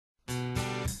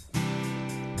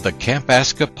the Camp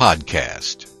Aska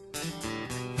podcast.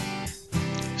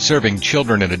 Serving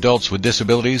children and adults with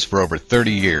disabilities for over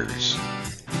 30 years.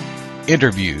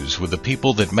 Interviews with the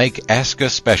people that make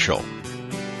Aska special.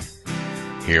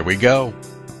 Here we go.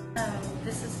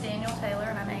 This is Daniel Taylor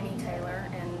and I'm Amy Taylor,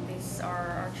 and these are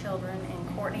our children,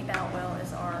 and Courtney Boutwell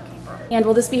is our keeper. And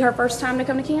will this be her first time to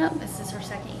come to camp? This is her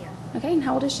second year. Okay, and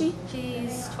how old is she?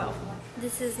 She's 12.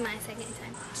 This is my second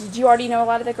time. Did you already know a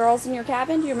lot of the girls in your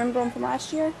cabin? Do you remember them from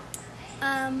last year?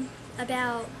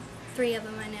 About 3 of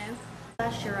them I know.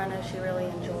 Last year I know she really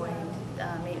enjoyed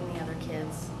meeting the other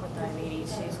kids with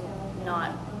diabetes. She's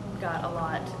not got a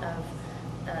lot of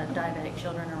diabetic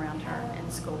children around her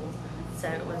in school, so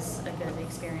it was a good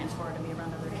experience for her to be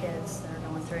around other kids that are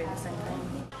going through the same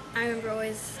thing. I remember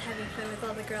always having fun with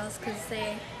all the girls because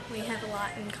we have a lot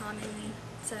in common.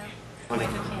 So.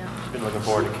 Been looking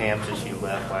forward to camp since you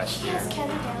left last year. She's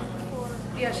counting down for.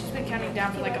 Yeah, she's been counting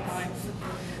down for like a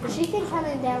month. She's been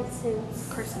counting down since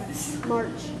Christmas. March.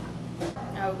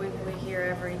 Oh, we hear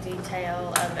every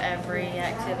detail of every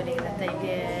activity that they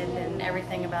did and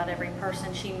everything about every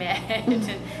person she met.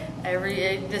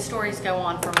 And the stories go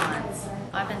on for months.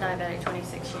 I've been diabetic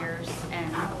 26 years,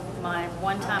 and my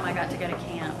one time I got to go to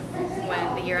camp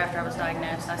when the year after I was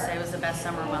diagnosed, I say it was the best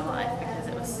summer of my life because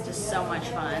it was just so much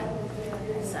fun.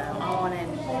 So I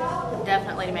wanted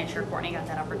definitely to make sure Courtney got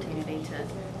that opportunity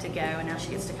to go, and now she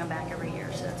gets to come back every year,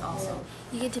 so that's awesome.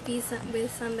 You get to be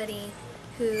with somebody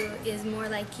who is more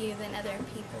like you than other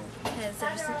people,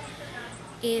 because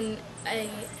in a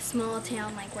small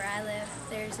town like where I live,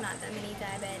 there's not that many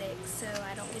diabetics, so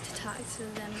I don't get to talk to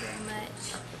them very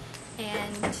much.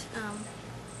 And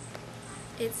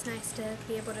it's nice to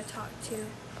be able to talk to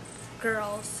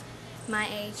girls my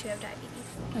age who have diabetes.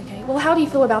 Okay, well, how do you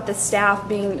feel about the staff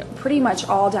being pretty much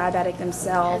all diabetic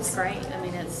themselves? It's great. I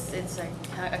mean, it's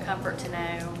a comfort to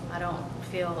know. I don't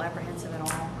feel apprehensive at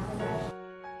all.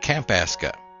 Camp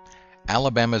Aska,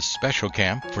 Alabama's special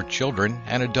camp for children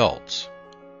and adults.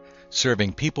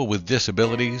 Serving people with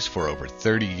disabilities for over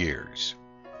 30 years.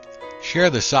 Share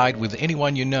the site with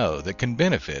anyone you know that can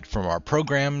benefit from our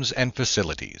programs and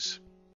facilities.